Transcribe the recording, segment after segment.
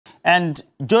And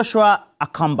Joshua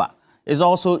Akamba is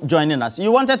also joining us.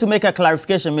 You wanted to make a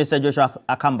clarification, Mr. Joshua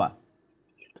Akamba.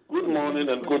 Good morning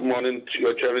and good morning to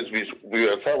your cherished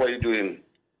viewers. How are you doing?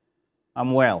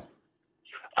 I'm well.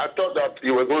 I thought that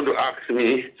you were going to ask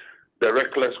me the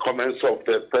reckless comments of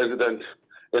the president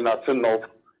in Assin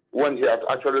when he had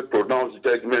actually pronounced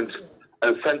judgment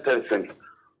and sentencing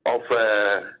of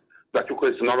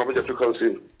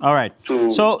all right.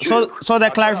 So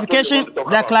the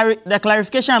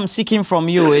clarification I'm seeking from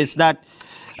you is that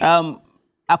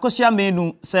Akosua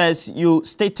Menu says you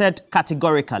stated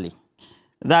categorically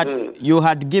that you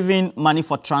had given money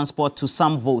for transport to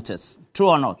some voters. True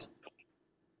or not?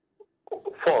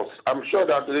 False. I'm sure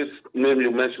that this name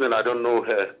you mentioned, I don't know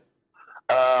her.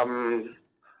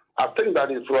 I think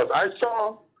that it was. I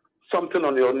saw something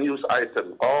on your news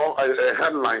item or a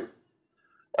headline.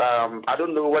 I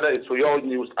don't know whether it's for your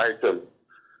news item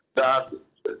that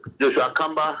Joshua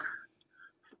Akamba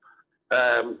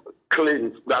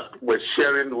claims that we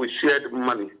shared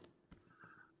money.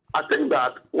 I think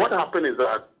that what happened is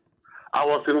that I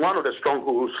was in one of the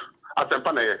strongholds at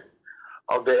Tempanaye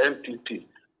of the MPP.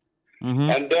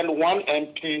 And then one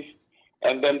MP,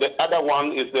 and then the other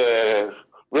one is the,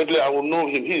 regularly I will know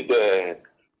him, he's the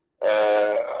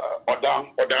Oda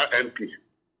MP.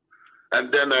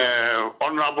 And then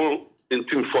Honorable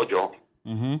Intim Fojo,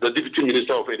 the Deputy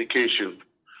Minister of Education.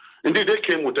 Indeed, they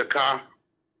came with a car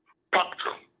packed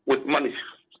with money.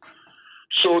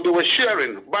 So they were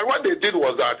sharing. But what they did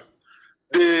was that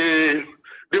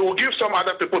they will give some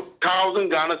other people 1,000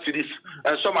 Ghana cedis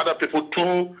and some other people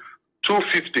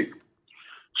 250.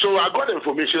 So I got the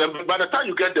information, and by the time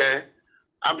you get there,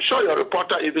 I'm sure your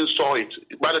reporter even saw it.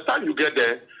 By the time you get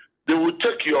there, they will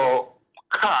take your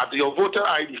card, your voter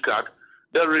ID card,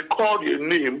 they record your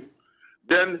name,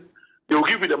 then they will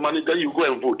give you the money, then you go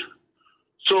and vote.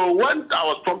 So when I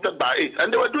was prompted by it,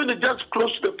 and they were doing it just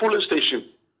close to the polling station,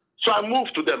 so I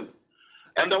moved to them.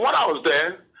 And then when I was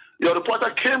there, your reporter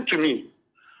came to me.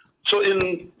 So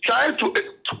in trying to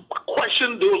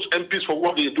question those MPs for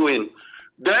what they're doing,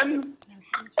 then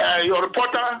your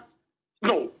reporter,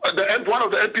 one of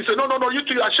the MPs said, no, you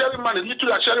two are sharing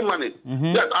money,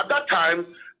 Then at that time,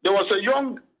 there was a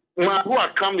young man who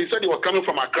had come, he said he was coming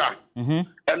from Accra. And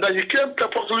then he came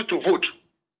purposely to vote.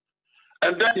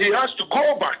 And then he has to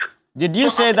go back. Did you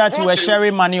say that you were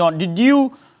sharing money, or did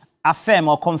you affirm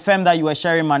or confirm that you were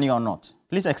sharing money or not?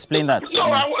 Please explain that.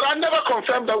 No, I never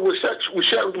confirmed that we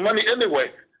shared money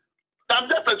anyway. I'm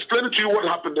just explaining to you what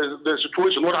happened, the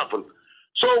situation, what happened.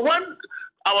 So when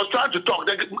I was trying to talk,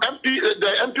 the MP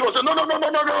was saying,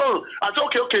 no. I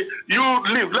said, okay, you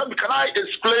leave. Can I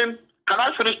explain? Can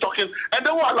I finish talking? And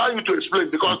they won't allow me to explain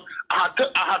because I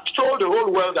had told the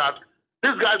whole world that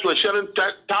these guys were sharing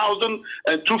 1,000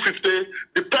 and 250,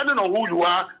 depending on who you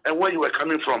are and where you were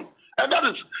coming from. And that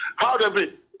is how they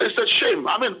be. It's a shame.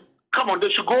 I mean, come on, they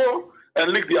should go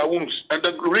and lick their wombs and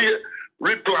then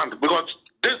replant, because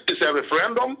this is a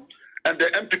referendum and the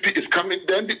MPP is coming.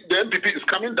 The MPP is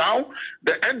coming down.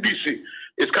 The NDC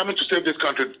is coming to save this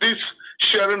country. This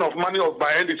sharing of money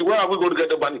by NDC, where are we going to get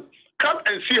the money? Come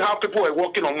and see how people are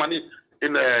working on money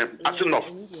in Assin.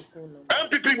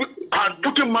 MPP are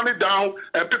putting money down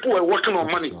and people were working on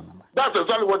money. That's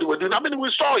exactly what they were doing. I mean,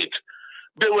 we saw it.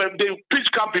 They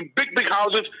pitch camp in big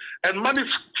houses and money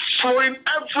flowing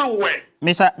everywhere.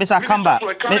 Mr. Akamba,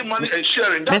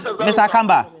 Mr.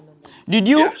 Akamba,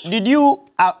 did you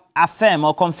affirm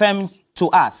or confirm to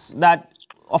us that,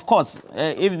 of course,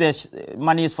 if there's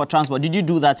money is for transport, did you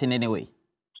do that in any way?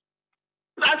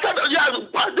 I said,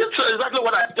 that's exactly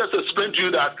what I just explained to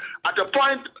you, that at a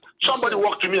point, somebody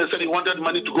walked to me and said he wanted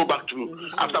money to go back to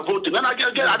after voting. And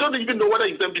again, I don't even know whether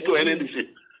it's MPP or NDC.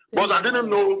 But I didn't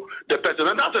know the person.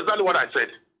 And that's exactly what I said.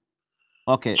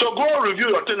 Okay. So go review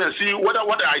your thing and see what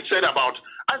I said about.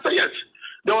 I said, yes.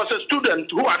 There was a student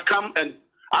who had come, and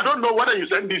I don't know whether he's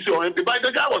NDC or MP, but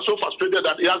the guy was so frustrated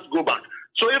that he has to go back.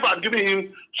 So if I'd given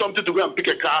him something to go and pick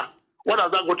a car, what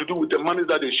has that got to do with the money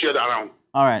that they shared around?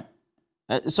 All right.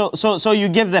 So you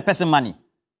gave the person money?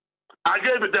 I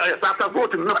gave it after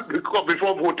voting, not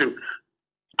before voting.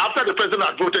 After the president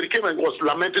had voted, he came and was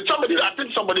lamented. I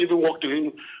think somebody even walked to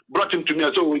him, brought him to me.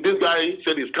 And so this guy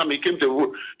said he's coming. He came to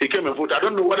vote. He came and voted. I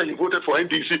don't know whether he voted for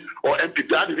NDC or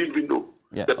MPP. I didn't even know.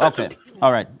 Yeah. Okay.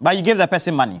 All right. But you gave the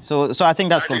person money. So I think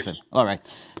that's confirmed. All right.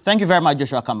 Thank you very much,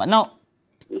 Joshua Akamba. Now,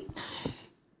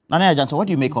 Nana Johnson, what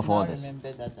do you make of all this?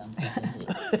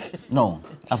 No,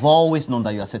 I've always known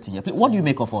that you are sitting here. What do you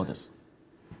make of all this?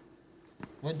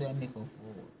 What do I make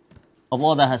of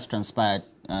all that has transpired?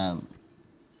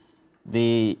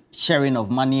 The sharing of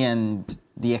money and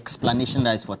the explanation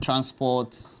that is for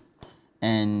transports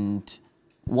and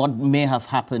what may have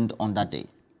happened on that day.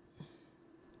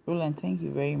 Roland, thank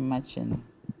you very much. And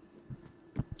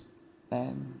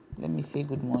let me say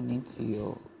good morning to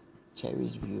your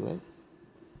cherished viewers.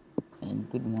 And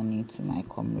good morning to my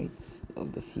comrades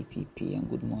of the CPP. And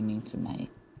good morning to my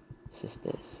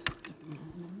sisters.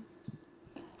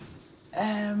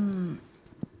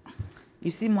 You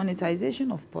see,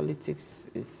 monetization of politics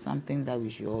is something that we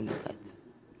should all look at.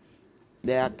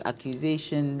 There are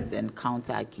accusations and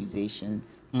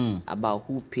counter-accusations about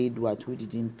who paid what, who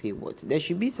didn't pay what. There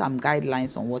should be some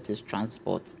guidelines on what is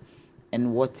transport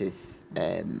and what is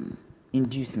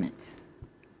inducement.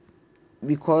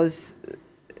 Because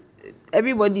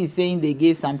everybody is saying they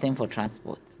gave something for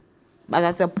transport. But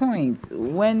at a point,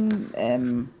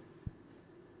 when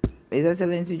His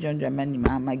Excellency John Dramani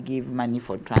Mahama gave money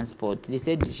for transport, they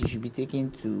said she should be taken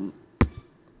to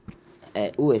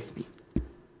OSP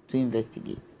to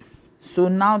investigate. So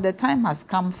now the time has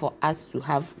come for us to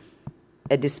have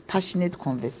a dispassionate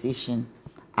conversation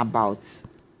about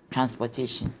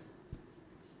transportation.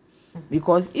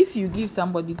 Because if you give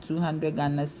somebody 200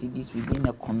 Ghana cedis within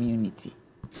a community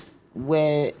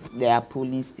where there are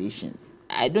polling stations,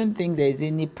 I don't think there is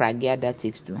any pragia that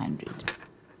takes 200.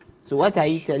 So what are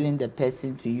you telling the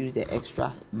person to use the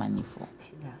extra money for?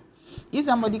 If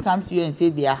somebody comes to you and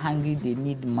says they are hungry, they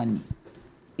need money,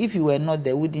 if you were not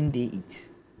there, wouldn't they eat?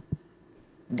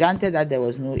 Granted that there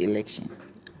was no election,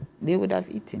 they would have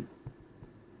eaten.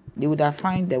 They would have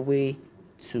found a way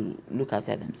to look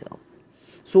after themselves.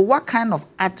 So what kind of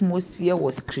atmosphere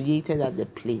was created at the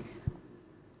place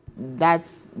that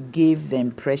gave the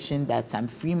impression that some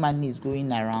free money is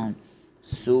going around,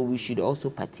 so we should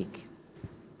also partake?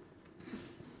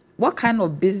 What kind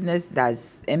of business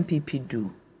does MPP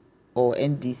do or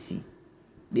NDC?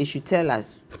 They should tell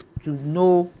us to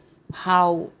know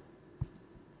how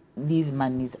these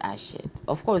monies are shared.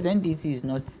 Of course, NDC is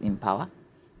not in power.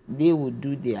 They will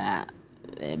do their,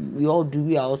 we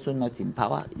are also not in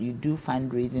power. You do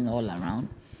fundraising all around.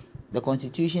 The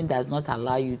Constitution does not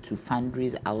allow you to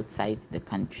fundraise outside the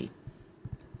country.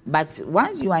 But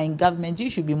once you are in government,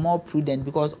 you should be more prudent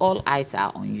because all eyes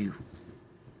are on you.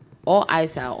 All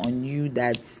eyes are on you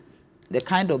that the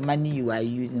kind of money you are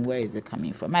using, where is it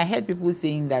coming from? I heard people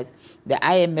saying that the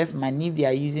IMF money, if they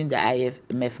are using the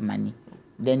IMF money,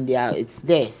 then it's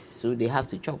theirs, so they have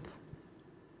to chop.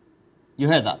 You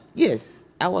heard that? Yes.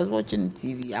 I was watching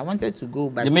TV. I wanted to go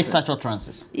back. They make such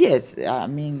utterances? Yes. I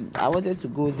mean, I wanted to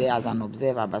go there as an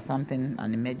observer, but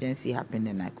an emergency happened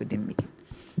and I couldn't make it.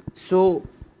 So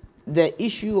the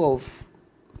issue of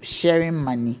sharing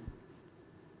money,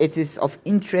 it is of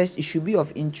interest. It should be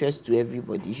of interest to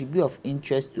everybody. It should be of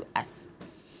interest to us.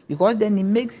 Because then it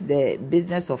makes the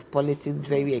business of politics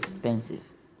very expensive.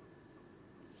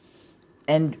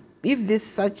 And if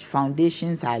such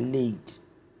foundations are laid,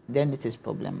 then it is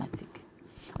problematic.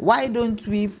 Why don't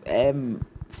we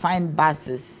find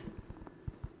buses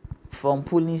from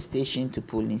polling station to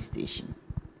polling station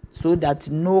so that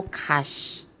no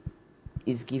cash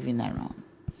is given around?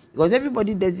 Because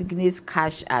everybody designates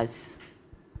cash as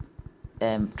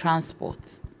transport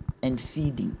and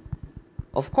feeding.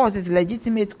 Of course, it's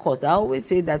legitimate cost. I always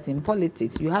say that in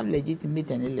politics, you have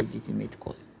legitimate and illegitimate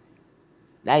costs.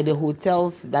 Like the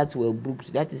hotels that were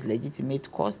booked, that is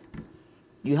legitimate cost.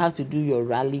 You have to do your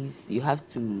rallies. You have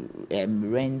to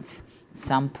rent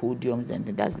some podiums, and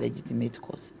that's legitimate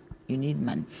cost. You need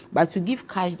money. But to give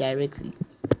cash directly,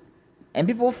 and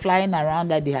people flying around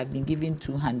that they have been given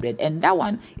 200, and that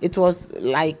one, it was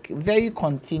like very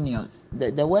continuous.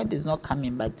 The word is not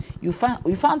coming, but we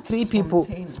found three people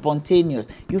spontaneous.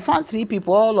 You found three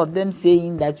people, all of them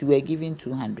saying that you were given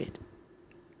 200.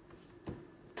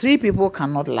 Three people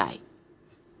cannot lie.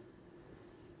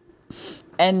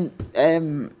 And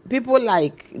people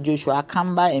like Joshua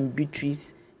Kamba and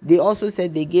Beatrice, they also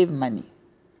said they gave money.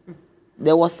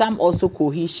 There was some also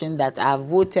cohesion that I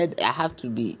voted, I have to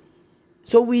be.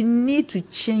 So we need to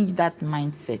change that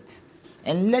mindset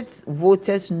and let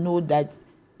voters know that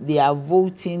they are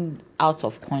voting out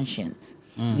of conscience.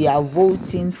 They are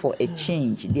voting for a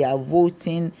change. They are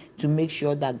voting to make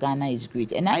sure that Ghana is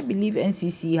great. And I believe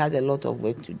NCC has a lot of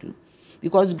work to do.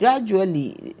 Because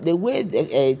gradually, the way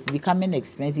it's becoming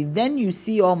expensive, then you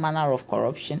see all manner of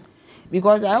corruption.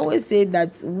 Because I always say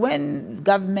that when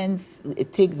governments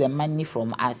take the money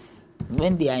from us,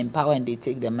 when they are in power and they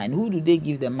take the money, who do they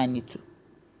give the money to?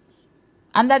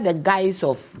 Under the guise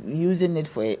of using it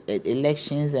for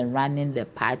elections and running the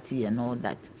party and all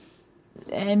that.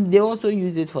 And they also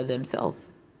use it for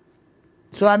themselves.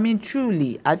 So, I mean,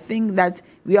 truly, I think that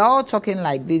we are all talking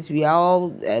like this. We are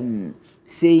all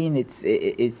saying it's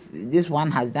this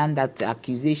one has done that,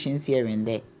 accusations here and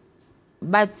there.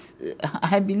 But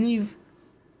I believe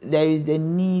there is the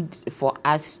need for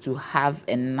us to have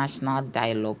a national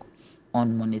dialogue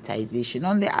on monetization.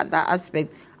 On the other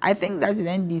aspect, I think that the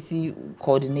NDC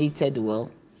coordinated well.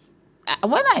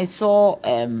 When I saw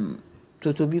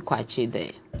Totobi Kwache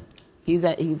there, he's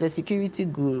a security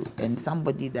guru and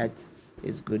somebody that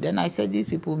is good. And I said, these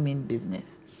people mean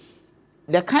business.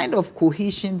 The kind of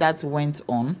cohesion that went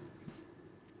on,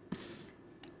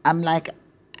 I'm like,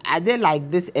 are they like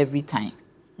this every time?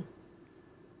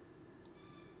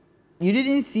 You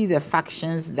didn't see the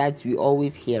factions that we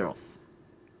always hear of.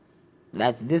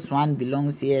 That this one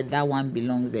belongs here, that one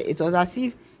belongs there. It was as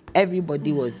if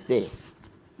everybody was there.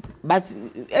 But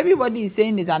everybody is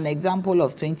saying it's an example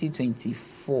of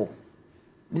 2024.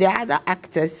 There are other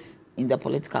actors in the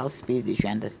political space, they should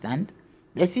understand.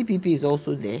 The CPP is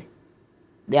also there.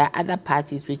 There are other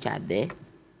parties which are there.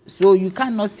 So you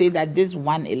cannot say that this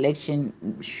one election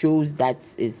shows that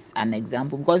is an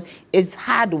example, because it's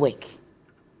hard work.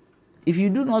 If you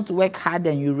do not work hard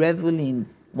and you revel in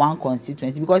one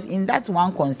constituency, because in that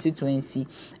one constituency,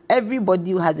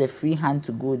 everybody has a free hand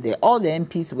to go there. All the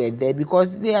MPs were there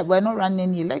because they were not running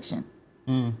any election.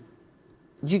 Do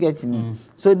you get me?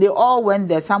 So they all went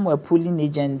there. Some were polling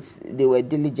agents. They were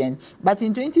diligent. But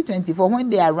in 2024, when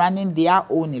they are running their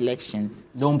own elections,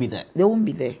 they won't be there. They won't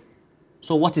be there.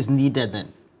 So what is needed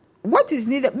then? What is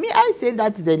needed? I say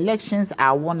that the elections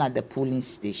are won at the polling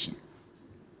station.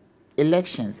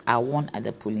 Elections are won at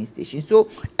the polling station. So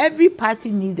every party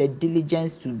needs a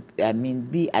diligence to,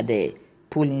 be at the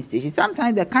polling station.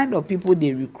 Sometimes the kind of people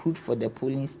they recruit for the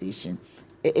polling station,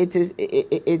 it's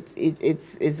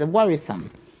worrisome.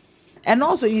 And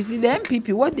also, you see, the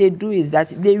MPP, what they do is that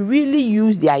they really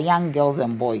use their young girls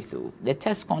and boys, so the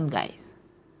TESCON guys.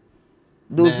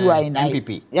 Those who are in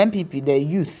MPP, the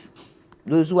youth.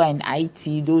 Those who are in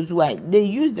IT, those who are, they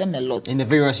use them a lot. In the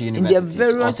various universities, in the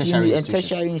various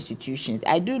tertiary institutions.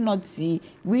 I do not see,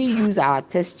 we use our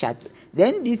test chart. The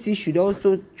NDC should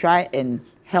also try and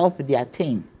help their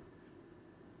team.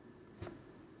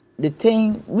 The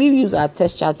team, we use our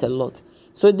test chart a lot.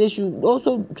 So they should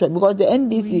also try, because the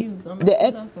NDC, the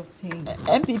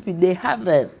MPP, they have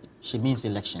a... She means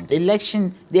election.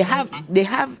 Election, they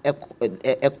have a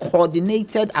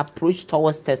coordinated approach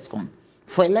towards TESCON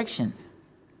for elections.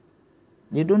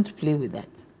 They don't play with that.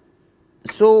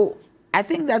 So I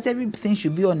think that everything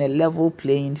should be on a level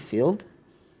playing field.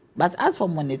 But as for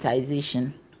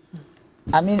monetization,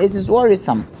 it is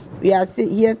worrisome. We are still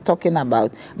here talking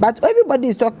about, but everybody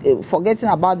is forgetting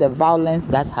about the violence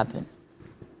that happened.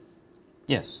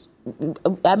 Yes.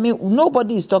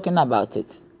 Nobody is talking about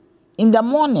it. In the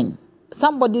morning,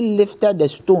 somebody lifted a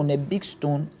stone, a big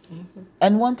stone,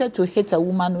 and wanted to hit a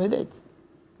woman with it.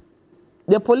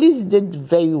 The police did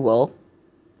very well,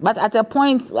 but at a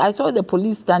point, I saw the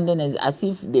police standing as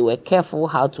if they were careful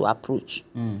how to approach.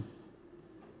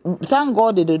 Thank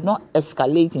God they did not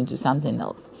escalate into something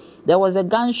else. There was a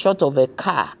gunshot of a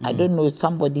car, I don't know,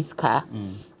 somebody's car,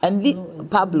 and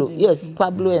Pablo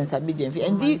and Sabidjenfi,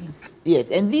 and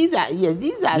these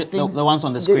are things. The ones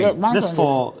on the screen.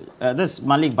 This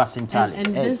Malik Basintali.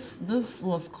 And this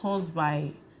was caused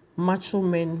by macho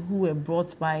men who were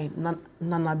brought by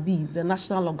Nana B, the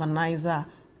national organizer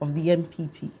of the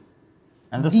MPP.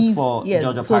 And this is for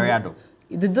Giorgio Pariado.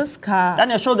 This car...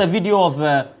 Daniel, show the video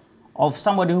of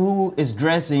somebody who is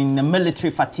dressed in a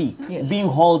military fatigue, being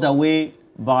hauled away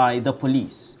by the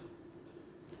police.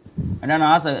 And then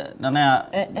I ask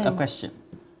a question.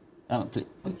 Please.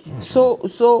 Okay.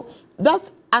 So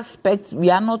that aspect we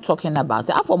are not talking about.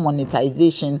 For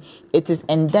monetization, it is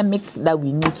endemic that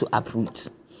we need to uproot.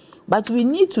 But we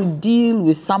need to deal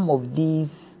with some of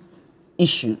these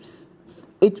issues.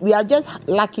 We are just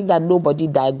lucky that nobody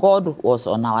died. God was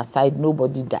on our side,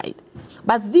 nobody died.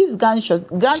 But these gunshots,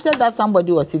 granted that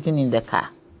somebody was sitting in the car,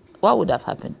 what would have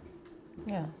happened?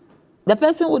 Yeah. The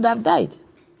person would have died.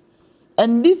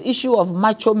 And this issue of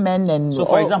macho men and... So,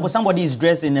 for example, somebody is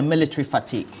dressed in a military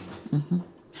fatigue.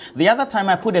 The other time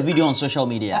I put a video on social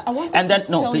media, and then,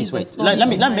 no, please wait. Let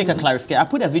me make a clarification. I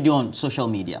put a video on social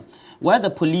media where the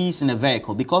police in a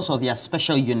vehicle, because of their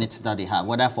special units that they have,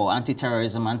 whether for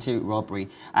anti-terrorism, anti-robbery,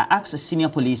 I asked a senior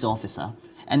police officer,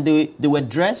 and they were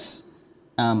dressed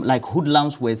like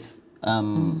hoodlums with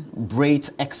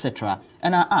braids, etc.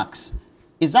 And I asked,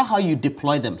 is that how you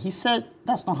deploy them? He said,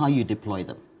 that's not how you deploy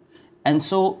them. And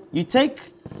so you take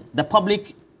the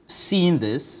public seeing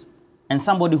this and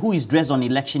somebody who is dressed on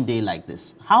election day like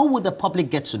this. How would the public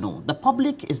get to know? The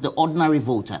public is the ordinary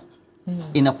voter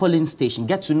in a polling station,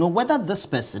 get to know whether this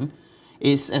person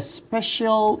is a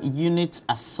special unit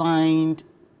assigned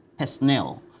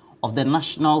personnel of the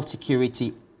national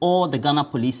security or the Ghana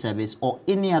Police Service or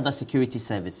any other security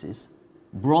services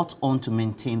brought on to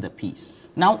maintain the peace.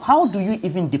 Now, how do you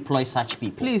even deploy such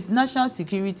people? Please, national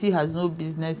security has no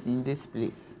business in this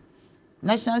place.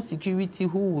 National security,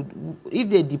 if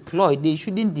they deploy, they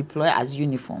shouldn't deploy as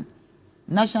uniform.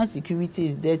 National security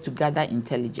is there to gather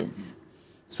intelligence.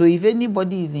 So if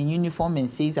anybody is in uniform and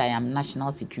says, I am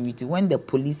national security, when the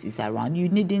police is around, you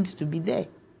needn't to be there.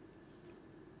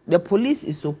 The police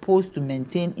is supposed to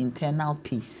maintain internal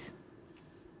peace.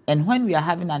 And when we are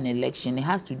having an election, it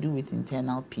has to do with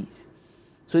internal peace.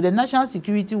 So the national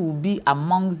security will be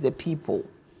amongst the people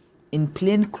in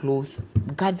plain clothes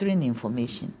gathering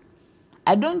information.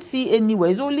 I don't see anywhere.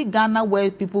 It's only Ghana where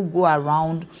people go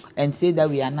around and say that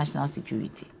we are national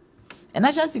security. A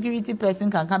national security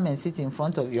person can come and sit in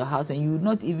front of your house and you will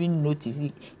not even notice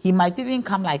it. He might even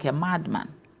come like a madman.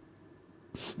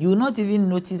 You will not even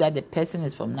notice that the person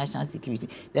is from national security.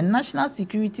 The national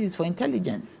security is for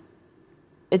intelligence.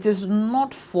 It is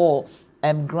not for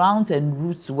grounds and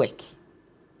roots work.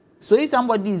 So if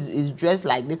somebody is dressed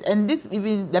like this, and this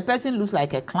even the person looks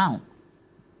like a clown,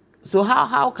 so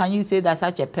how can you say that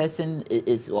such a person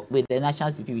is with the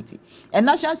national security? And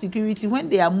national security, when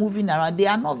they are moving around, they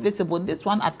are not visible. This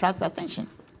one attracts attention.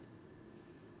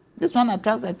 This one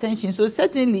attracts attention. So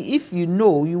certainly, if you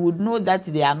know, you would know that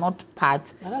they are not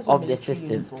part of the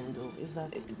system.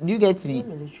 Do you get me?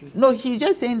 No, he's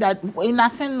just saying that in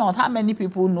Assin North, how many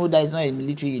people know that it's not a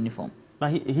military uniform?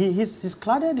 But he's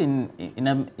cladded in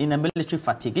a military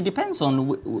fatigue. It depends on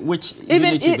which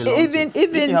unit you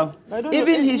belong to.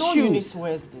 Even his shoes.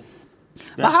 Wears this.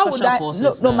 But how would I?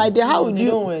 No, my dear, how would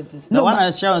you? Don't wear this. The one I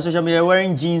share on social media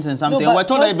wearing jeans and something. We're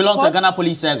told that it belongs to Ghana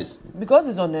Police Service. Because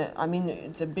it's on a, I mean,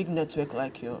 it's a big network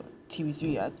like your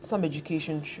TV3. Some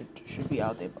education should be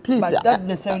out there. Please, but that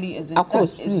necessarily isn't. Of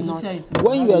course, please.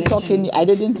 When you were talking, I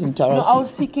didn't interrupt. No, I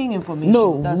was seeking information.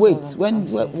 No, wait. When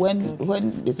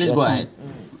it's please go ahead.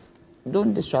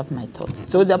 Don't disrupt my thoughts.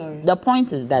 So the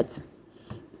point is that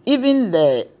even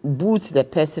the boots the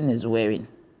person is wearing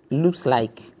looks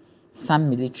like some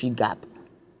military garb.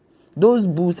 Those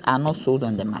boots are not sold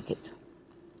on the market.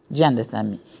 Do you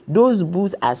understand me? Those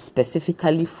boots are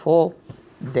specifically for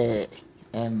the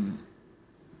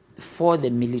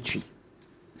military.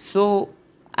 So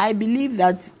I believe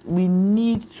that we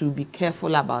need to be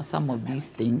careful about some of these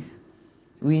things.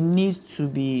 We need to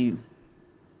be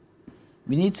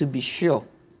sure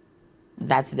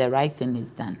that the right thing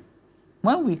is done.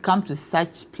 When we come to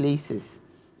such places,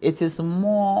 it is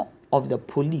more of the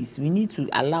police. We need to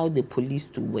allow the police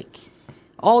to work.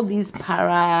 All these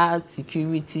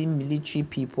para-security, military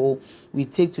people we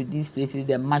take to these places,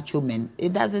 the macho men,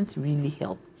 it doesn't really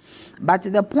help. But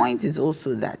the point is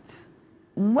also that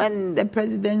when the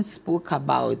president spoke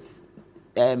about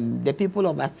the people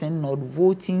of Assin not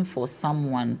voting for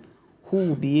someone who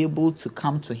will be able to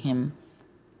come to him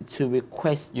to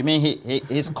request. You mean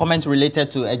his comment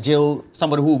related to a jail,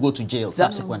 somebody who will go to jail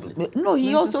subsequently? No,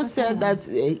 he also said that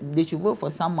they should vote for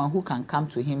someone who can come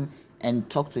to him and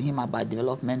talk to him about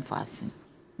development for Assin.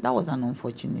 That was an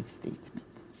unfortunate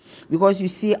statement. Because you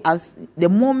see, as the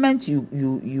moment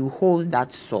you hold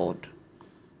that sword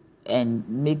and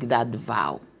make that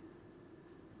vow,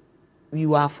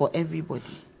 you are for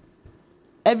everybody.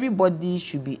 Everybody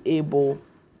should be able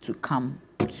to come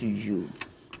to you.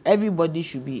 Everybody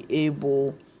should be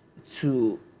able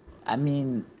to,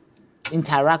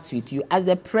 interact with you as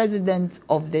the president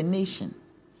of the nation.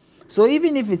 So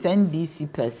even if it's an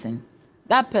NDC person,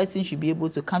 that person should be able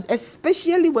to come,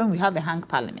 especially when we have a hung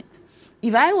parliament.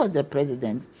 If I was the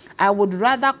president, I would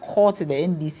rather court the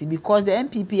NDC because the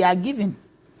MPP are given.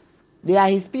 They are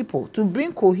his people. To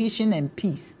bring cohesion and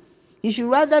peace, he should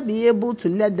rather be able to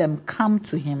let them come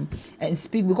to him and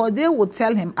speak, because they will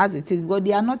tell him as it is, but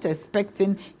they are not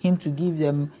expecting him to give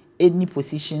them any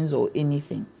positions or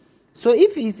anything. So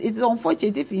if it's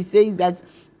unfortunate if he says that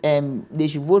they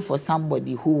should vote for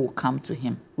somebody who will come to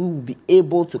him, who will be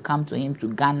able to come to him to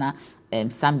garner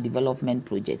some development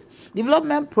projects.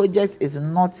 Development projects is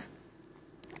not,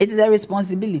 it is a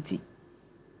responsibility.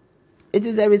 It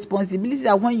is a responsibility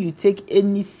that when you take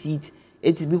any seat,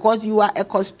 it's because you are a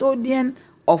custodian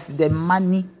of the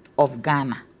money of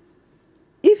Ghana.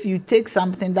 If you take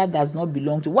something that does not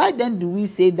belong to, why then do we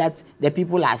say that the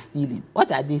people are stealing?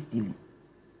 What are they stealing?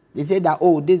 They say that,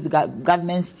 oh, this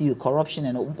government steal, corruption,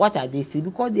 and what are they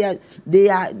stealing? Because they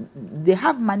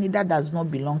have money that does not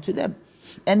belong to them.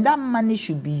 And that money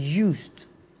should be used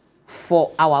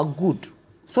for our good.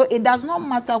 So it does not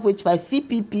matter which by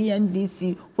CPP,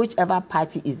 NDC, whichever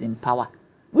party is in power.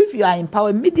 If you are in power,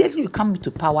 immediately you come to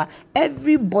power,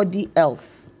 everybody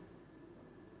else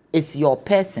is your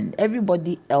person.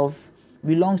 Everybody else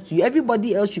belongs to you.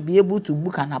 Everybody else should be able to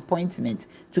book an appointment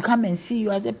to come and see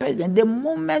you as the president. The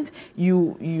moment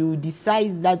you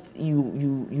decide that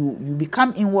you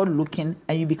become inward looking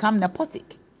and you become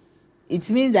nepotic, it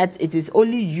means that it is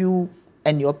only you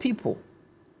and your people.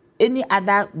 Any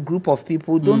other group of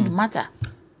people don't matter.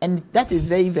 And that is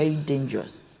very, very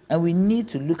dangerous. And we need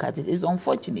to look at it. It's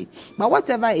unfortunate. But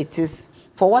whatever it is,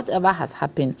 for whatever has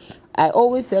happened, I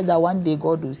always said that one day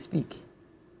God will speak.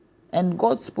 And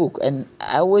God spoke. And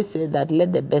I always said that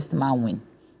let the best man win.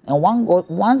 And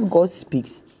once God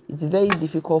speaks, it's very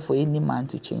difficult for any man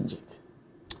to change it.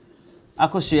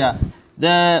 Akosia,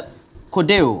 the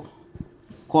CODEO,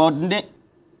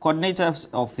 coordinators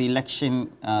of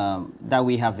election that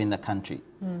we have in the country,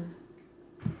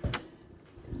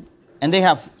 and they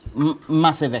have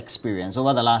massive experience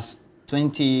over the last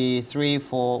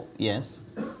 4 years.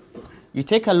 You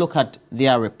take a look at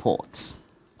their reports,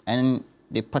 and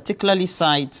they particularly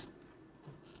cite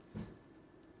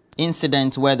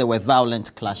incidents where there were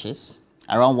violent clashes.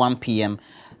 Around 1 p.m.,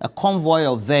 a convoy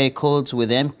of vehicles with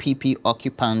MPP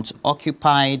occupants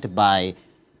occupied by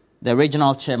the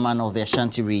regional chairman of the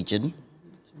Ashanti region,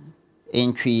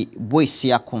 Entry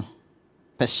Boisiakun,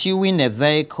 pursuing a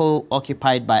vehicle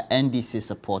occupied by NDC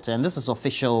supporters. And this is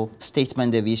official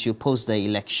statement they've issued post the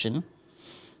election,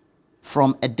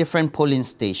 from a different polling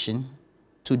station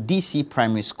to DC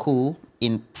Primary School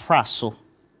in Praso.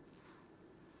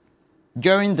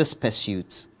 During this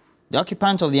pursuit, the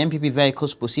occupants of the MPP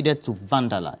vehicles proceeded to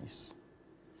vandalize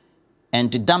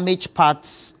and to damage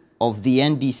parts of the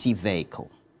NDC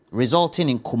vehicle, resulting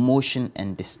in commotion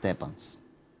and disturbance.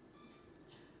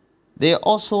 They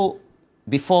also,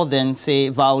 before then, say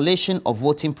violation of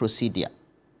voting procedure.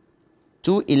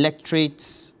 2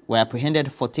 electorates were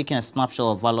apprehended for taking a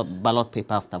snapshot of ballot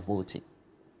paper after voting.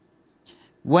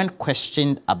 When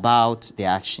questioned about their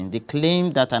action, they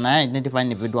claimed that an unidentified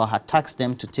individual had tasked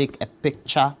them to take a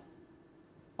picture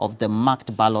of the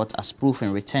marked ballot as proof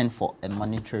in return for a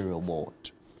monetary reward.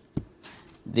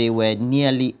 They were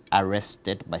nearly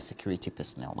arrested by security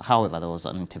personnel. However, there was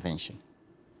an intervention.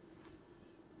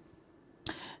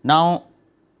 Now,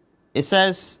 it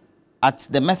says at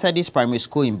the Methodist Primary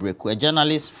School in Breku, a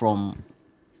journalist from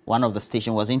one of the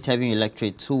stations was interviewing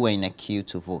electorates who were in a queue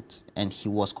to vote, and he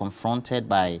was confronted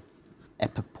by a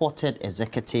purported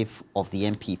executive of the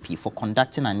MPP for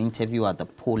conducting an interview at the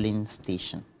polling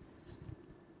station.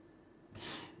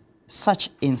 Such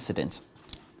incidents,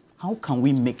 how can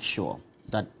we make sure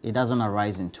that it doesn't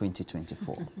arise in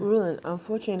 2024? Roland,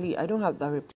 unfortunately, I don't have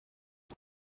that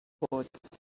report.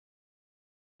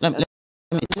 Let me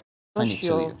send it to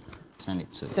you.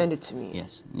 Send it to me.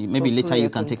 Yes. Maybe later you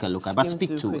can take a look at it, but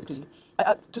speak to it.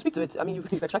 To speak to it, I mean,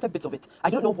 you've extracted bits of it.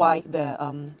 I don't know why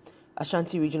the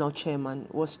Ashanti regional chairman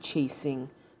was chasing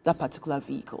that particular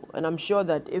vehicle. And I'm sure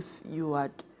that if you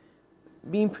had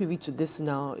been privy to this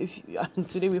now,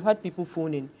 today we've had people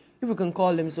phone in, if we can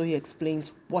call him so he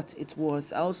explains what it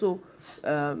was. I also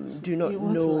do not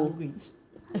know.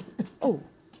 Oh,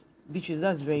 Beatrice,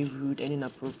 that's very rude and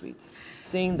inappropriate.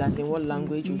 Saying that in what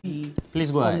language would he...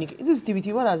 Please go ahead. This is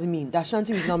TV3. What does it mean? The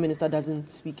Ashanti regional minister doesn't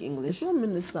speak English. It's not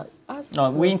minister.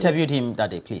 No, we interviewed him that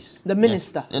day, please. The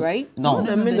minister, yes. Right? No,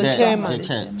 the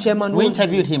chairman. Chairman. We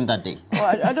interviewed him that day.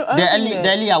 The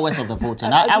early hours of the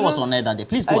voting. I was on air that day.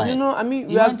 Please go ahead. I mean,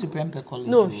 you went to Prempeh College.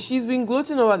 No, she's been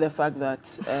gloating over the fact that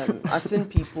Assin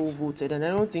people voted, and I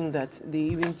don't think that they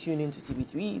even tune into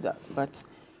TV3 either. But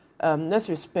let's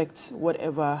respect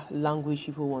whatever language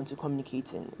people want to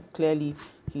communicate in. Clearly,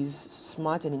 he's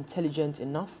smart and intelligent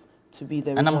enough to be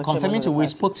the. And I'm confirming to we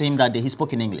spoke to him that day. He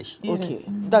spoke in English. Okay,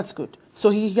 that's good.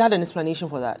 So he had an explanation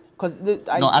for that, because at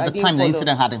the time the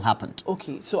incident hadn't happened.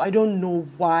 Okay, so I don't know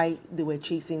why they were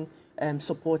chasing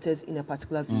supporters in a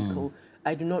particular vehicle.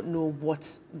 I do not know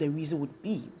what the reason would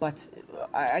be, but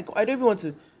I don't even want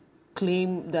to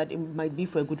claim that it might be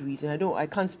for a good reason. I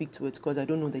can't speak to it because I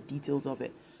don't know the details of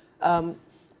it.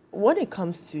 When it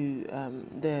comes to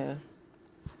the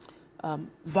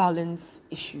violence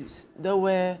issues, there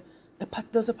was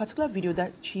a particular video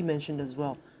that she mentioned as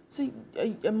well. See,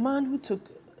 a man who took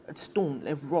a stone,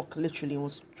 a rock, literally, and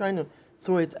was trying to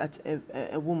throw it at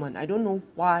a woman. I don't know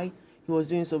why he was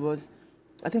doing so, because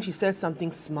I think she said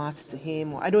something smart to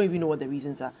him, or I don't even know what the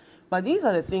reasons are. But these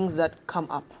are the things that come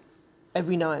up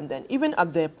every now and then. Even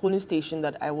at the polling station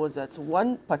that I was at,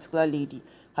 one particular lady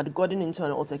had gotten into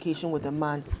an altercation with a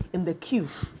man in the queue.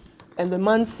 And the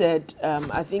man said,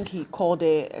 I think he called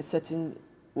her a certain,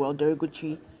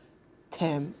 derogatory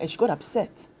term, and she got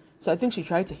upset. So I think she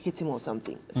tried to hit him or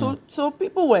something. So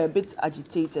people were a bit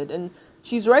agitated. And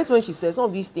she's right when she says some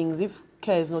of these things, if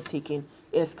care is not taken,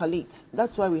 it escalates.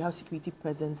 That's why we have security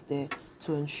presence there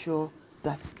to ensure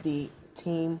that they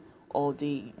tame or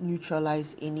they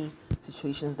neutralize any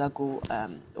situations that go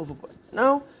overboard.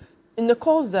 Now, in the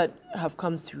calls that have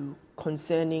come through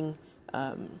concerning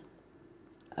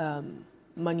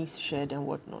monies shared and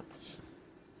whatnot,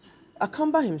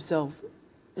 Akamba himself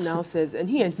now says, and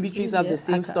he and Beatrice have the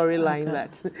same storyline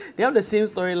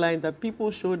that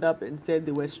people showed up and said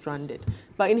they were stranded.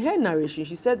 But in her narration,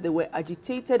 she said they were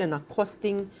agitated and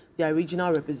accosting their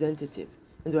regional representative,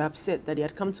 and they were upset that they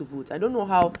had come to vote. I don't know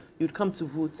how you'd come to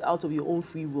vote out of your own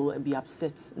free will and be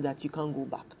upset that you can't go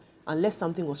back unless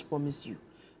something was promised you.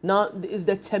 Now, is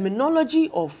the terminology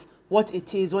of what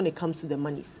it is when it comes to the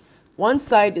monies. One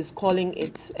side is calling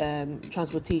it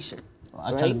transportation.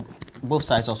 Actually, right? Both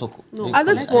sides also. No, at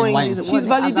this point, she's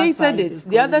validated it.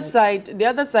 The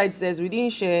other side says we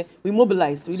didn't share, we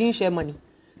mobilized, we didn't share money.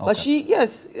 Okay. But she,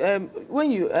 yes,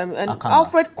 when you and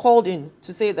Alfred called in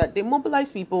to say that they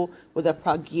mobilized people with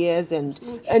their gears and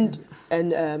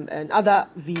other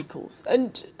vehicles,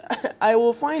 and I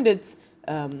will find it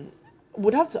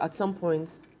would have to at some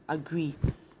point agree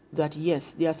that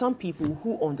yes, there are some people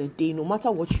who on the day, no matter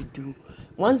what you do,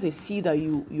 once they see that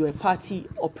you're a party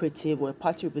operative or a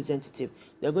party representative,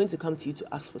 they're going to come to you to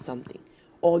ask for something,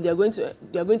 or they're going to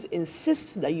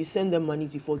insist that you send them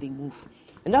monies before they move.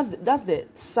 And that's the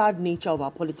sad nature of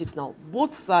our politics now.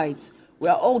 Both sides, we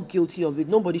are all guilty of it.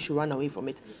 Nobody should run away from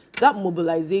it. That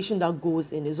mobilization that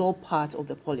goes in is all part of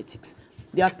the politics.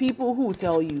 There are people who will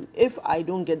tell you, if I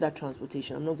don't get that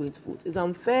transportation, I'm not going to vote. It's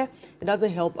unfair. It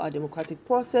doesn't help our democratic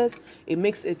process. It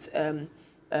makes it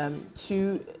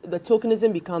the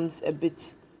tokenism becomes a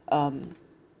bit,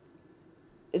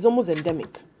 it's almost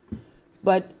endemic.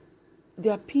 But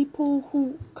there are people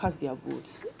who cast their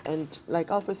votes, and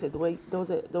like Alfred said,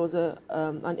 there was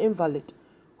an invalid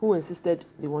who insisted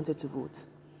they wanted to vote.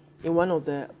 In one of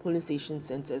the polling station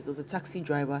centers, there was a taxi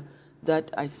driver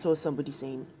that I saw somebody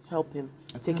saying, help him,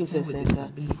 take him to the center.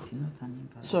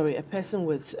 Sorry, a person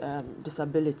with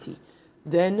disability.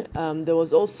 Then there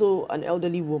was also an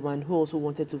elderly woman who also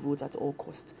wanted to vote at all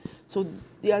costs. So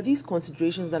there are these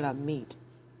considerations that are made.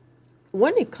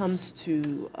 When it comes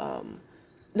to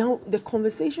now, the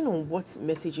conversation on what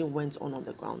messaging went on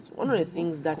the grounds, one of the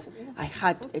things that I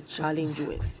had a challenge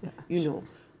with,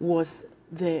 was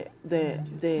the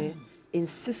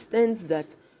insistence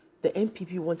that the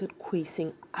MPP wanted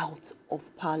Kwesing out of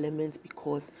Parliament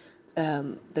because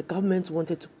the government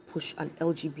wanted to push an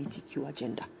LGBTQ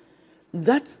agenda.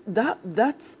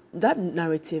 That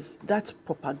narrative, that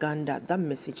propaganda, that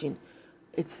messaging,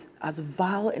 it's as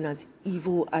vile and as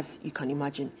evil as you can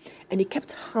imagine. And he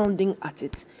kept hounding at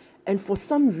it. And for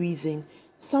some reason,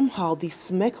 somehow they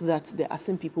smirk that the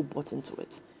Assin people bought into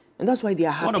it. And that's why they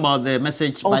are happy. What about the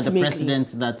message by the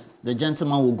president that the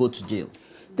gentleman will go to jail?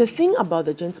 The thing about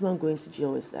the gentleman going to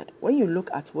jail is that when you look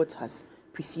at what has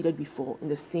preceded before in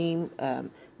the same,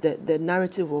 the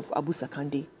narrative of Abu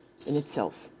Sakande in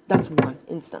itself, that's one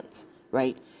instance,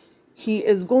 right? He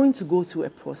is going to go through a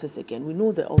process again. We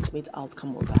know the ultimate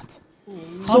outcome of that.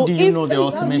 How do you know the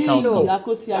ultimate outcome?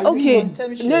 Okay,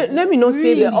 let me not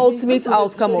say the ultimate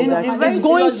outcome of that. It's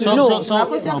going to know.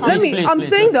 I'm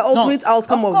saying the ultimate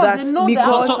outcome of that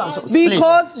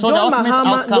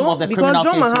because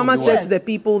John Mahama said to the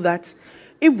people that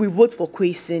if we vote for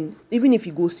Kwesing, even if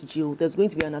he goes to jail, there's going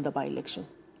to be another by-election.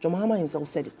 John Mahama himself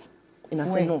said it. In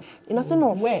Assin North. In Assin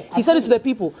North. Where? He said it to the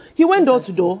people. He went door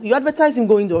to door. You advertised him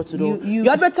going door to door. You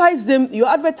advertised him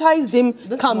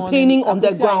campaigning on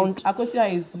the ground. Because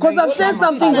I've said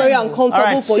something very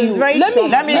uncomfortable for you.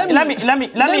 Let me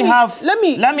have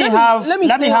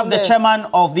the chairman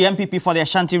of the MPP for the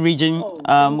Ashanti region,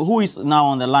 who is now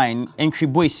on the line,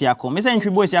 Entribo Isiakon. Mr.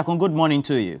 Entribo Isiakon, good morning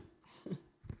to you.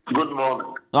 Good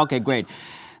morning. Okay, great.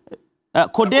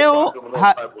 Codeo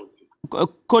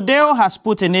has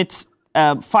put in its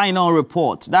final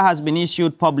report that has been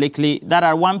issued publicly that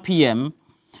at 1 p.m.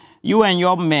 you and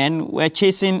your men were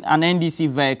chasing an NDC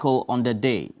vehicle on the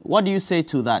day. What do you say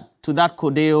to that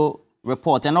Codeo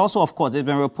report? And also, of course, it's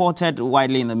been reported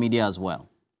widely in the media as well.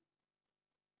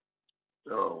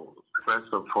 So,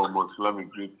 first and foremost, let me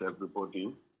greet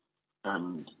everybody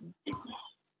and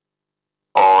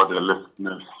all the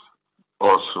listeners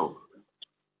also.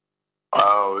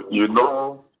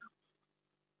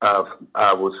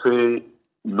 I would say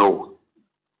no,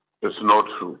 it's not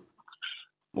true.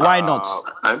 Why not?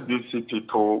 NDC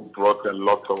people brought a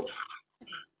lot of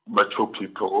metro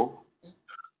people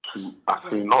to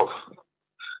Assin North,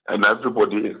 and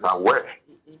everybody is aware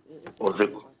of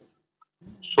it.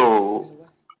 So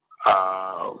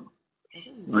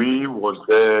we was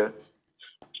there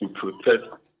to protect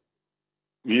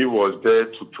he was there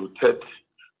to protect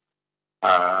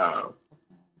our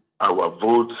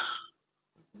votes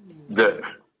there.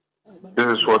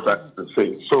 This is what I'm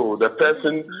saying. So the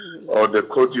person or the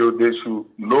Kodio, they should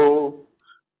know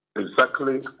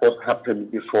exactly what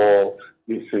happened before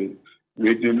they say.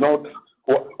 We do not.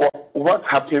 What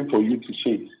happened for you to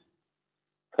say?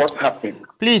 What happened?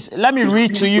 Please, let me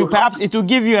read to you. Perhaps it will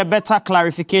give you a better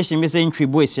clarification, Mr.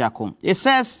 Ntribo Esiakum. It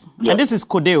says, and this is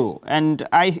Kodeo, and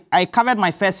I covered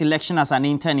my first election as an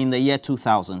intern in the year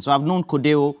 2000. So I've known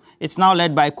Kodeo. It's now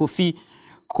led by Kofi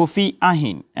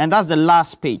Assin. And that's the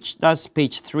last page. That's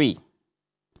page 3.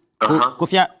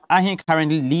 Kofi Assin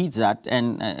currently leads that,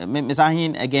 and Ms.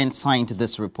 Assin again signed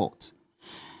this report.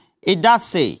 It does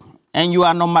say, and you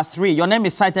are number 3. Your name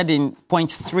is cited in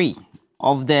point 3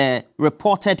 of the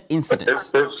reported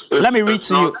incidents. Let me read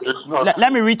to you.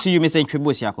 Let me read to you, Mr.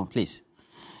 Ntribo Esiakum, please.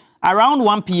 Around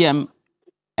 1 p.m.,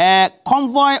 a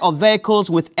convoy of vehicles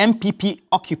with MPP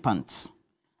occupants,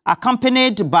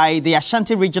 accompanied by the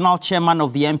Ashanti Regional Chairman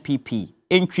of the MPP,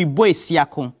 Ntribo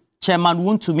Esiakum, Chairman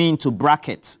Wuntumi into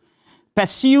brackets,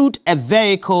 pursued a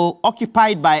vehicle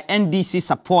occupied by NDC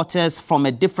supporters from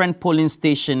a different polling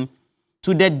station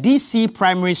to the DC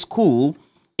primary school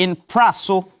in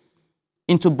Praso,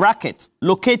 into brackets,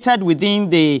 located within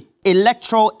the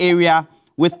electoral area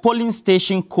with polling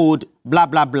station code blah,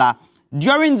 blah, blah.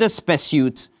 During this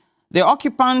pursuit, the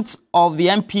occupants of the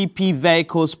MPP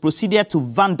vehicles proceeded to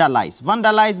vandalize.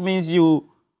 Vandalize means you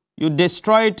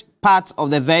destroyed parts of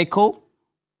the vehicle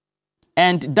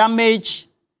and damage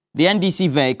the NDC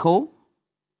vehicle,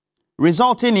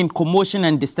 resulting in commotion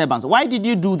and disturbance. Why did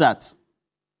you do that?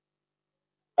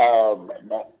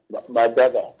 My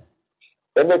brother,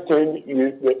 anything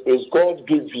is God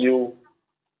give you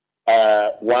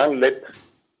one lip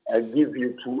and give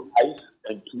you 2 eyes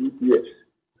and 2 ears.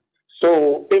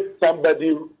 So if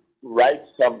somebody writes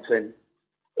something,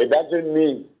 it doesn't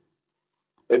mean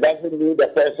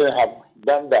the person have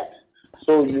done that.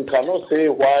 So you cannot say,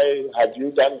 why have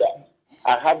you done that?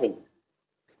 I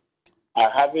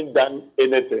haven't done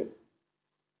anything.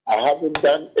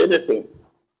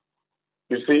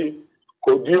 You see,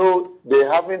 Kodio, they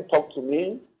haven't talked to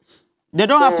me. They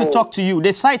don't have to talk to you.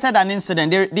 They cited an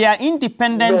incident. They are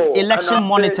independent election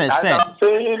monitors, sir. I'm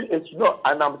saying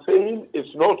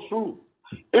it's not true.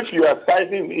 If you are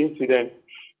citing incident,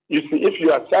 you see, if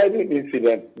you are citing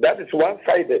incident, that is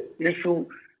one-sided. You should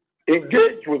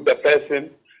engage with the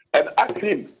person and ask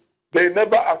him. They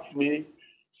never asked me,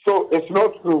 so it's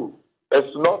not true.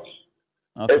 It's not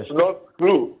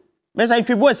true. Mr.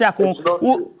 Ntribo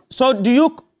Esiakum, so do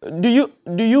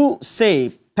you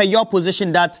say, per your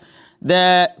position, that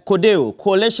the CODEO,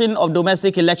 Coalition of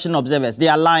Domestic Election Observers, they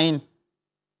are lying?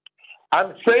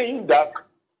 I'm saying that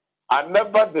I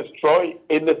never destroy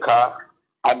any car.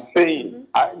 I'm saying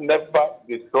I never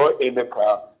destroy any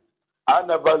car. I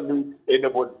never lose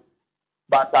anybody.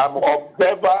 But I'm an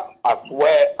observer as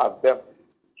well as them.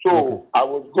 So I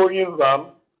was going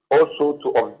around also to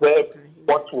observe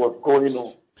what was going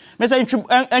on. Mr.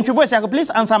 Ntribo Esiakum, please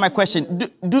answer my question.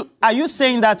 Are you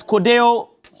saying that CODEO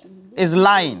is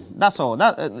lying? That's all.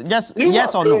 Just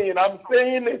yes or no? I'm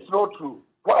saying it's not true.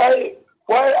 Why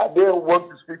are they want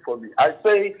to speak for me? I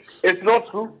say it's not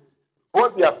true.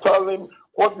 What they are telling,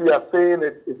 what we are saying,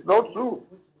 it's not true.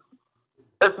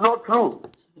 It's not true.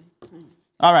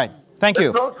 All right. Thank you.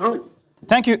 It's not true.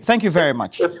 Thank you very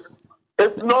much.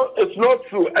 It's not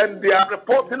true, and they are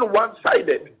reporting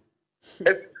one-sided.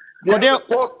 Their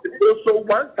report is also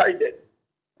one-sided.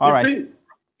 All right. See?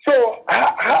 So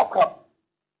how come?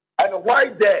 And why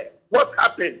there? What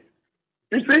happened?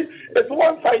 You see, it's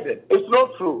one-sided. It's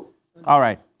not true. All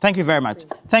right. Thank you very much.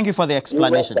 Thank you for the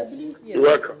explanation. You're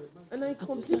welcome. And I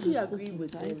completely agree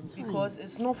with him because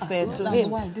it's not fair to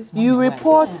him. You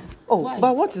report,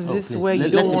 but what is this where you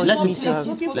don't want me to have?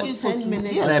 She's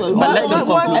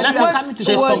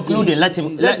concluding. Let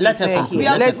her conclude.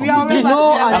 Please,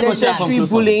 no unnecessary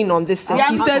bullying on this set.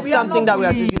 He said something that we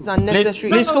have to use unnecessary.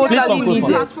 Please totally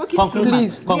needless.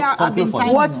 Please,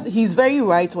 what he's very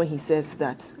right when he says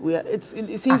that. It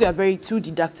seems we are very too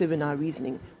deductive in our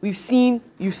reasoning. You've seen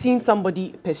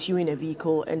somebody pursuing a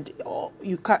vehicle, and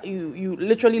you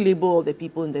literally label all the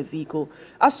people in the vehicle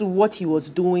as to what he was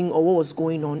doing or what was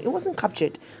going on. It wasn't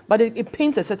captured, but it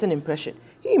paints a certain impression.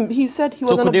 He said he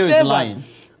was an observer. Is lying.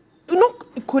 No,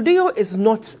 CODEO is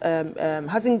not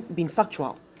hasn't been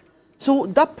factual. So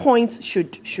that point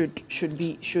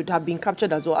should have been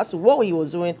captured as well as to what he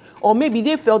was doing, or maybe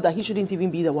they felt that he shouldn't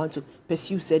even be the one to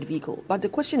pursue said vehicle. But the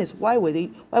question is, why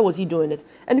was he doing it?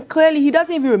 And clearly he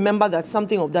doesn't even remember that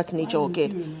something of that nature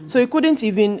occurred. So it couldn't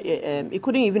even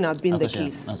have been the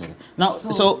case. Okay. Now,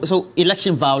 so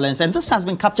election violence, and this has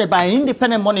been captured by an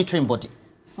independent monitoring body.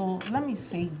 So let me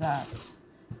say that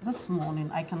this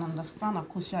morning I can understand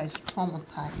Akosia is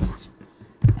traumatized.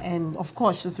 And of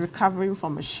course, she's recovering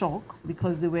from a shock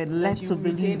because they were led to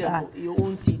believe that your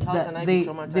own seat. How can I be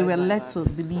traumatized? They were led to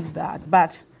believe that.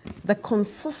 But the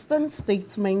consistent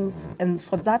statements, and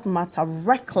for that matter,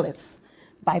 reckless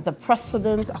by the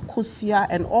president, Akosia,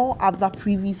 and all other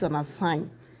previous and Assin,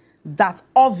 that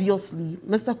obviously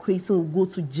Mr. Kwesi will go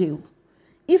to jail.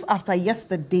 If after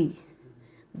yesterday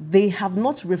they have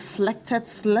not reflected,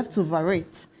 slept over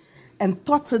it, and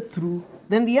thought it through,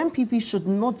 then the MPP should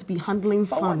not be handling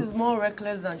funds. What is more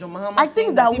reckless than John Mahama? I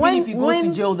think that even if he goes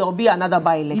to jail, there will be another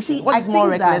by-election. You see, what is more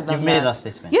reckless than you've made that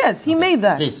statement? Yes, he made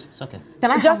that. Please, it's okay.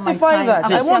 Can I justify that?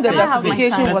 I want the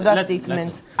justification for that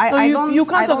statement. You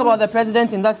can't talk about the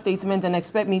president in that statement and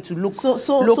expect me to look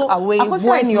away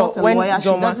when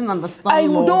John doesn't understand. I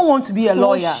don't want to be a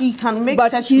lawyer. She can make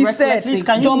but such he said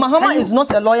John Mahama is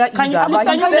not a lawyer either. But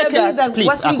he said that.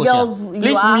 Please, Akosia,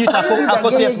 please mute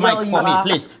Akosia's mic for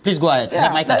me. Please go ahead.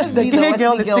 The gay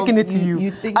girl is taking it to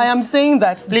you. I am saying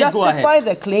that justify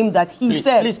the claim that he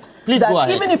said that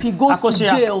even if he goes to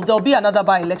jail, there'll be another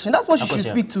by-election. That's what she should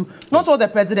speak to, not what the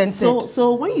president said.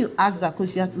 So when you asked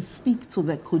Akosia to speak to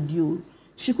the Kodio,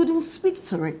 she couldn't speak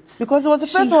to it. Because it was the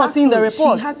first one seeing the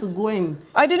report. She had to go in.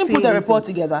 I didn't put the report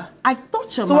together. I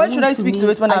thought so why should I speak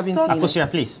to it when I haven't seen it? Akosia,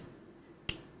 please.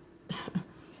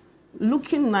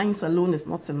 Looking nice alone is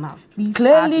not enough. Please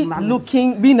clearly,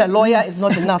 being a lawyer is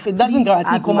not enough. It doesn't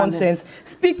guarantee common sense.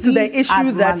 Speak to the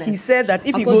issue that he said that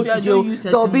if he goes to jail,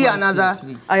 there'll be another.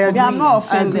 I agree. I'm not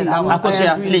offended.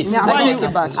 Akosia, please. I take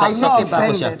it back. I'm not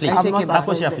offended.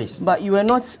 Akosia, please. But you were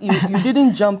not. You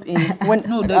didn't jump in when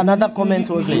another comment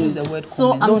was made.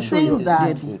 So I'm saying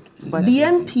that the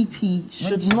MPP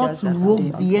should not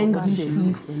rope the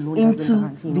NDC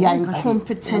into their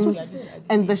incompetence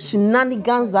and the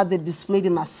shenanigans that they displayed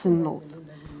in Assin North.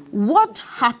 What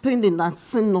happened in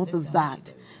Assin North is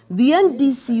that the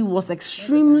NDC was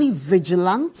extremely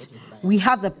vigilant. We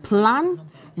had a plan,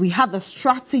 we had a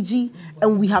strategy,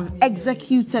 and we have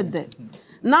executed it.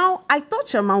 Now, I thought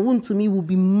Chairman Wontumi would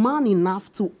be man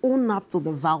enough to own up to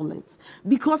the violence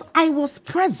because I was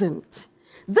present.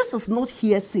 This is not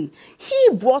hearsay. He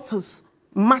brought his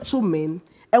macho men,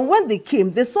 and when they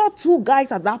came, they saw two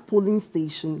guys at that polling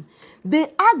station. They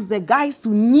asked the guys to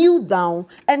kneel down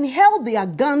and held their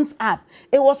guns up.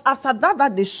 It was after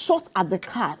that they shot at the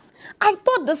cars. I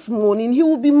thought this morning he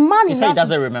would be man enough. He said he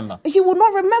doesn't remember. He would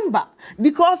not remember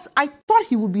because I thought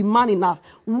he would be man enough.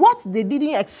 What they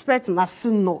didn't expect in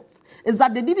Assin North is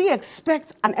that they didn't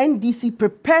expect an NDC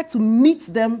prepared to meet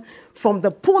them from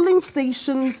the polling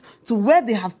stations to where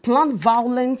they have planned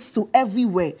violence to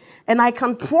everywhere. And I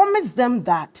can promise them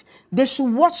that they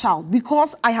should watch out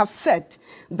because I have said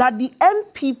that the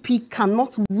MPP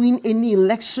cannot win any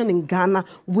election in Ghana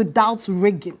without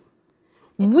rigging.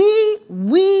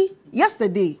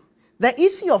 Yesterday, the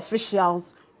EC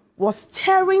officials was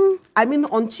tearing,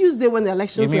 on Tuesday when the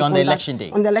elections were conducted. You mean on the election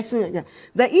day? On the election, yeah.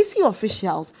 The EC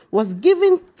officials was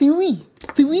giving three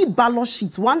ballot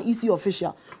sheets. One EC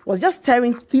official was just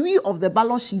tearing 3 of the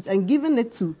ballot sheets and giving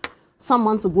it to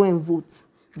someone to go and vote.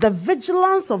 The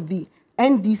vigilance of the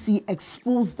NDC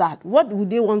exposed that. What would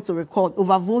they want to record?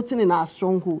 Overvoting in our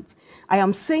strongholds. I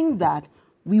am saying that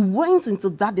we went into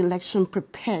that election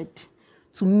prepared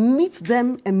to meet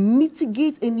them and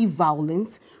mitigate any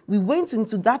violence. We went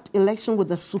into that election with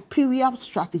a superior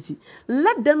strategy.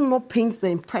 Let them not paint the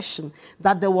impression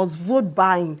that there was vote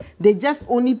buying. They just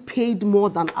only paid more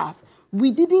than us.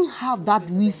 We didn't have that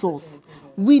resource.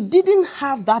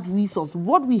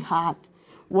 What we had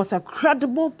was a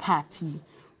credible party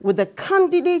with a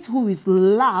candidate who is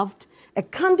loved, a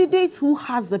candidate who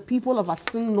has the people of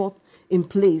Assin North in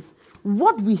place.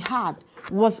 What we had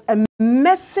was a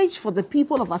message for the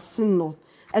people of Assin North.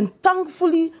 And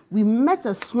thankfully, we met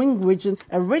a swing region,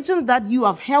 a region that you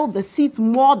have held the seats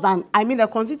more than, a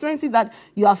constituency that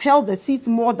you have held the seats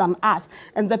more than us.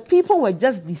 And the people were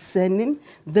just discerning.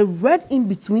 They read in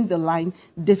between the line.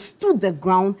 They stood the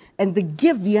ground and they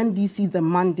gave the NDC the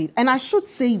mandate. And I should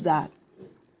say that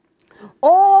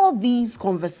all these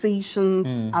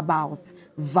conversations about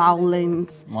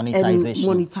violence and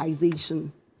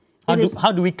monetization,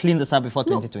 How do we clean this up before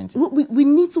 2020? We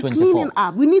need to 24. clean it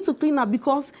up. We need to clean up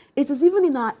because it is even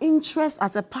in our interest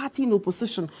as a party in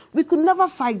opposition. We could never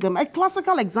fight them. A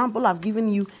classical example I've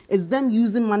given you is them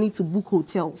using money to book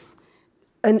hotels.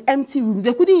 An empty room.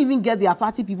 They couldn't even get their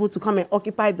party people to come and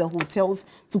occupy the hotels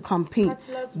to campaign.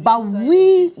 But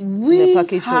we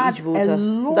had a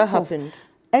lot of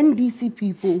NDC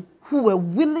people who were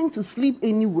willing to sleep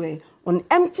anywhere on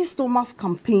empty stomachs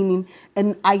campaigning,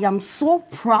 and I am so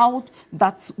proud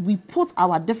that we put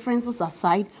our differences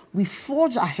aside, we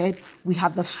forged ahead, we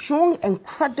had the strong and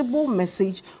credible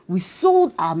message, we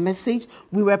sold our message,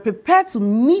 we were prepared to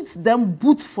meet them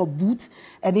boot for boot,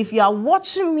 and if you are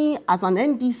watching me as an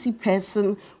NDC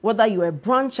person, whether you're a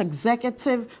branch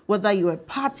executive, whether you're a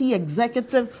party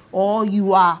executive, or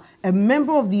you are a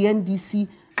member of the NDC,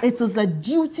 it is a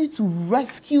duty to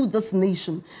rescue this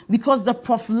nation because the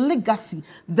profligacy,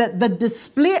 the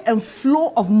display and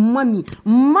flow of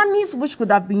monies which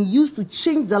could have been used to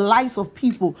change the lives of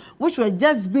people, which were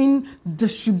just being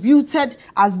distributed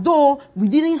as though we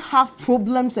didn't have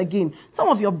problems again. Some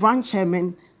of your branch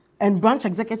chairmen and branch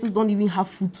executives don't even have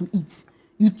food to eat.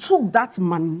 You took that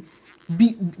money,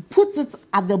 put it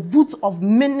at the boot of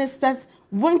ministers,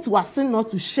 went to Assin not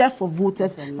to share for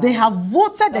voters. They have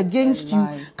voted against you.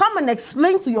 Come and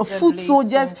explain to your foot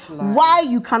soldiers why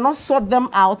you cannot sort them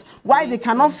out, why they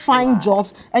cannot find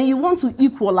jobs, and you want to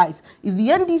equalize. If the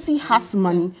NDC has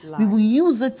money, we will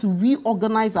use it to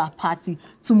reorganize our party,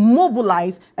 to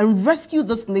mobilize and rescue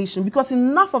this nation, because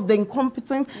enough of the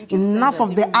incompetence, enough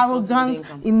of the arrogance,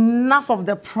 enough of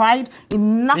the pride,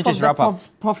 enough of the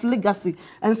profligacy.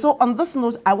 And so on this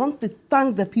note, I want to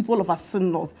thank the people of Assin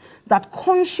North that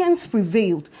conscience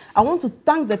prevailed. I want to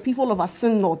thank the people of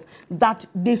Assin North that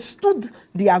they stood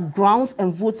their grounds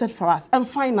and voted for us. And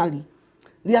finally,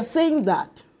 they are saying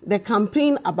that the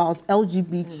campaign about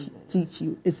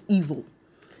LGBTQ is evil.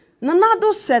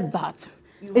 Nanado said that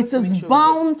it is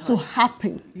bound to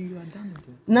happen.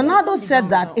 Nanado said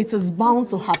that it is bound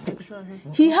to happen.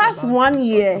 He has 1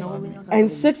 year and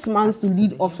 6 months to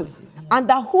lead office.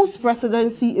 Under whose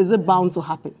presidency is it bound to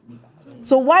happen?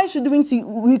 So why should we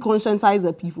conscientize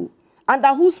the people? Under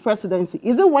whose presidency?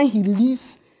 Is it when he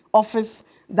leaves office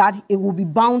that it will be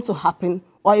bound to happen,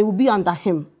 or it will be under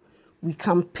him? We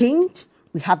campaigned,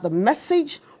 we had the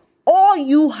message. All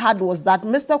you had was that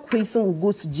Mr. Kwesi will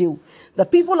go to jail. The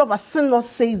people of Assin North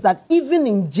says that even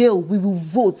in jail, we will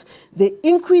vote. They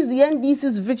increased the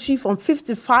NDC's victory from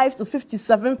 55 to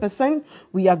 57%.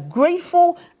 We are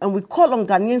grateful, and we call on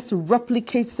Ghanaians to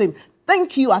replicate same.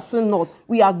 Thank you, Assin North.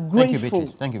 We are grateful.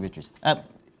 Thank you, Beatrice.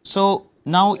 So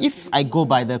now, if I go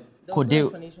by the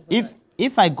Kodeo,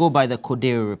 if I go by the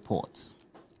Kodeo reports,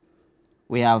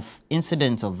 we have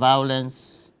incidents of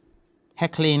violence,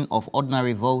 heckling of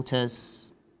ordinary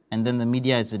voters, and then the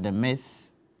media is in the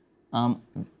myth.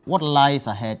 What lies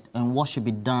ahead, and what should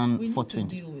be done for 20?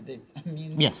 Deal with it. I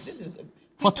mean, yes.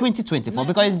 For 2024,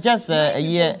 because it's just a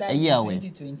year away.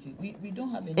 2020. We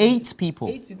don't have any. 8 people.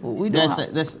 8 people. We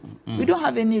don't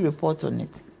have any report on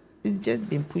it. It's just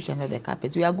been pushed under the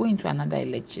carpet. We are going to another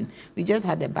election. We just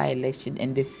had a by-election,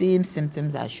 and the same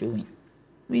symptoms are showing.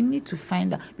 We need to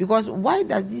find out, because why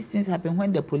does these things happen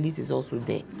when the police is also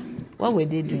there? What were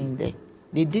they doing there?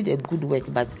 They did a good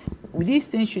work, but these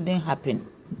things shouldn't happen.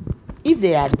 If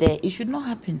they are there, it should not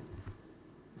happen.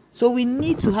 So we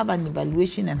need to have an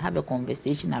evaluation and have a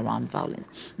conversation around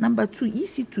violence. Number 2,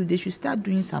 EC2, they should start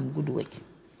doing some good work.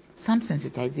 Some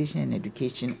sensitization and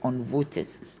education on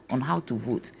voters, on how to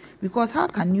vote. Because how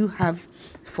can you have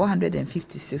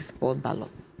 456 poll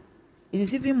ballots? It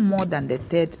is even more than the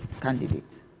third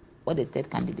candidate. What the third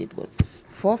candidate got.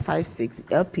 456,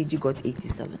 LPG got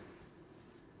 87.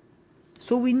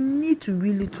 So we need to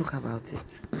really talk about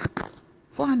it.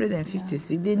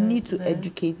 456, they need to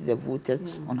educate the voters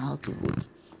on how to vote.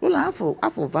 Well, half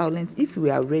of violence, if we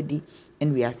are ready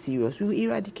and we are serious, we will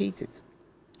eradicate it.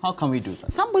 How can we do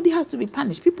that? Somebody has to be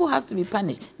punished. People have to be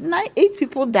punished. 8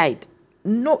 people died.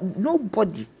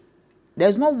 Nobody.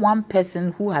 There's not one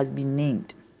person who has been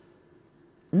named.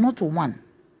 Not one.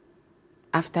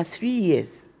 After 3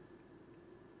 years,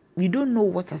 we don't know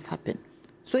what has happened.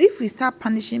 So if we start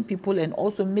punishing people and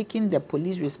also making the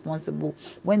police responsible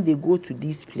when they go to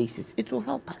these places, it will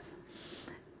help us.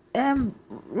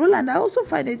 Roland, I also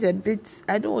find it a bit,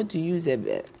 I don't want to use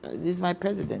this is my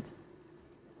president.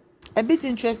 A bit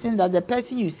interesting that the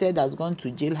person you said has gone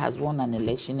to jail has won an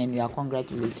election and you are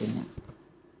congratulating him.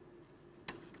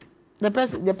 The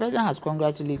president has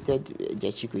congratulated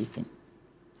Jechi Kwesi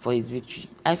for his victory.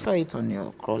 I saw it on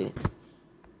your crawlers.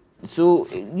 So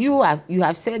you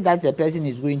have said that the person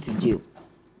is going to jail.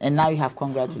 and now you have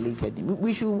congratulated him.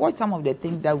 We should watch some of the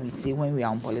things that we say when we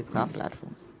are on political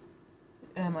platforms.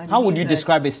 How would you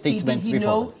describe his statements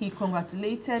before? He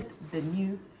congratulated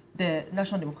the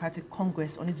National Democratic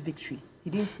Congress on its victory. He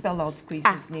didn't spell out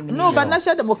Grace's name. No, but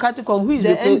National Democratic Congress,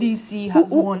 the NDC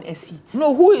has won a seat.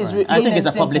 No, who is? Right. I think it's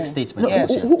a public statement. No,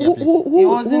 Yes.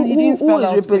 Who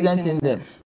is representing them?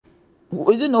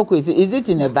 Is it no question? Is it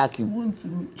in a vacuum,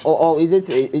 or is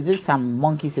it some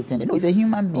monkey sitting there? No, it's a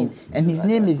human being, and his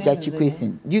name is Jachi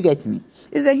Kwasin. Do you get me?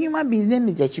 It's a human being. His name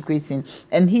is Jachi Kwasin,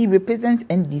 and he represents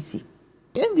NDC.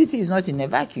 NDC is not in a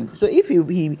vacuum. So if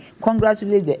he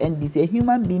congratulates the NDC, a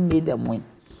human being made them win.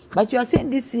 But you are saying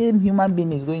this same human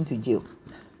being is going to jail.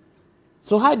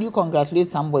 So how do you congratulate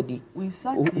somebody? We've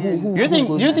sat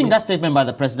Do you think that statement by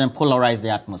the president polarized the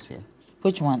atmosphere?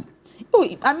 Which one? Oh,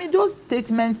 I mean, those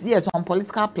statements, yes, on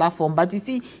political platform, but you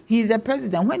see, he's the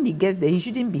president. When he gets there, he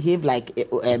shouldn't behave like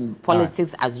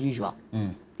politics as usual.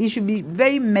 He should be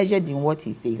very measured in what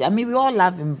he says. I mean, we all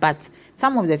love him, but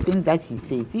some of the things that he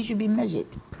says, he should be measured.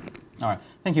 All right.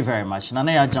 Thank you very much.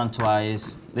 Nanaya Jantua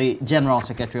is the General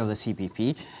Secretary of the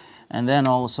CPP, and then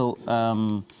also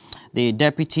the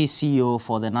Deputy CEO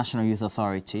for the National Youth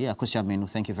Authority, Akusha Menu.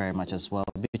 Thank you very much as well.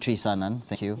 Beatrice Annan,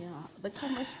 thank you. Yeah.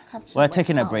 We're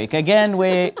taking a break. Again,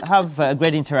 we have a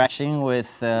great interaction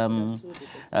with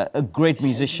a great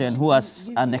musician who has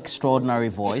an extraordinary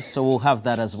voice, so we'll have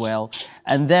that as well.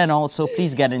 And then also,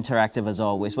 please get interactive as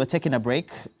always. We're taking a break.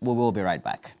 We will be right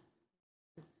back.